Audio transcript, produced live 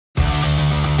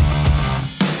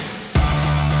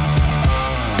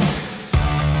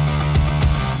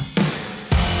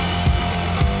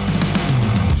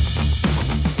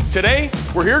Today,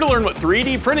 we're here to learn what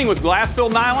 3D printing with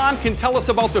glass-filled nylon can tell us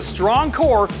about the strong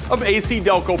core of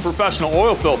ACDelco professional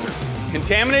oil filters.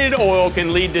 Contaminated oil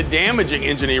can lead to damaging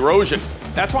engine erosion.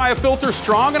 That's why a filter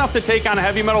strong enough to take on a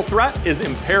heavy metal threat is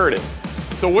imperative.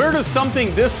 So where does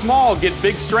something this small get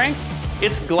big strength?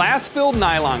 It's glass-filled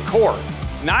nylon core.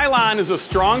 Nylon is a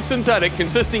strong synthetic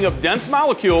consisting of dense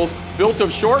molecules built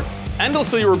of short,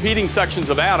 endlessly repeating sections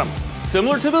of atoms,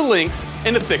 similar to the links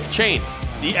in a thick chain.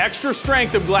 The extra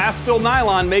strength of glass-filled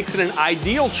nylon makes it an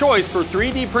ideal choice for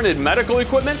 3D printed medical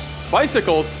equipment,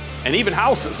 bicycles, and even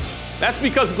houses. That's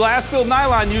because glass-filled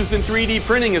nylon used in 3D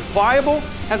printing is pliable,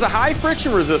 has a high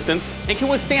friction resistance, and can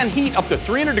withstand heat up to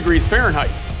 300 degrees Fahrenheit.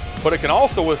 But it can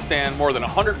also withstand more than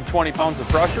 120 pounds of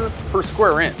pressure per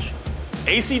square inch.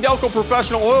 ACDelco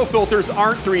professional oil filters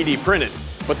aren't 3D printed,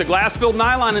 but the glass-filled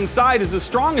nylon inside is as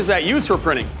strong as that used for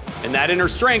printing, and that inner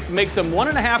strength makes them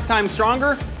 1.5 times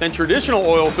stronger than traditional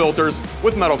oil filters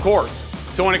with metal cores.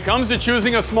 So when it comes to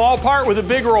choosing a small part with a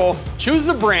big role, choose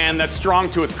the brand that's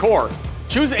strong to its core.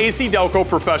 Choose ACDelco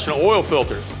professional oil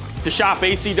filters. To shop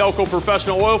ACDelco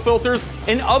professional oil filters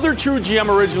and other true GM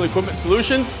original equipment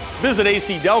solutions, visit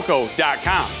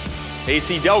ACDelco.com.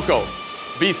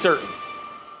 ACDelco, be certain.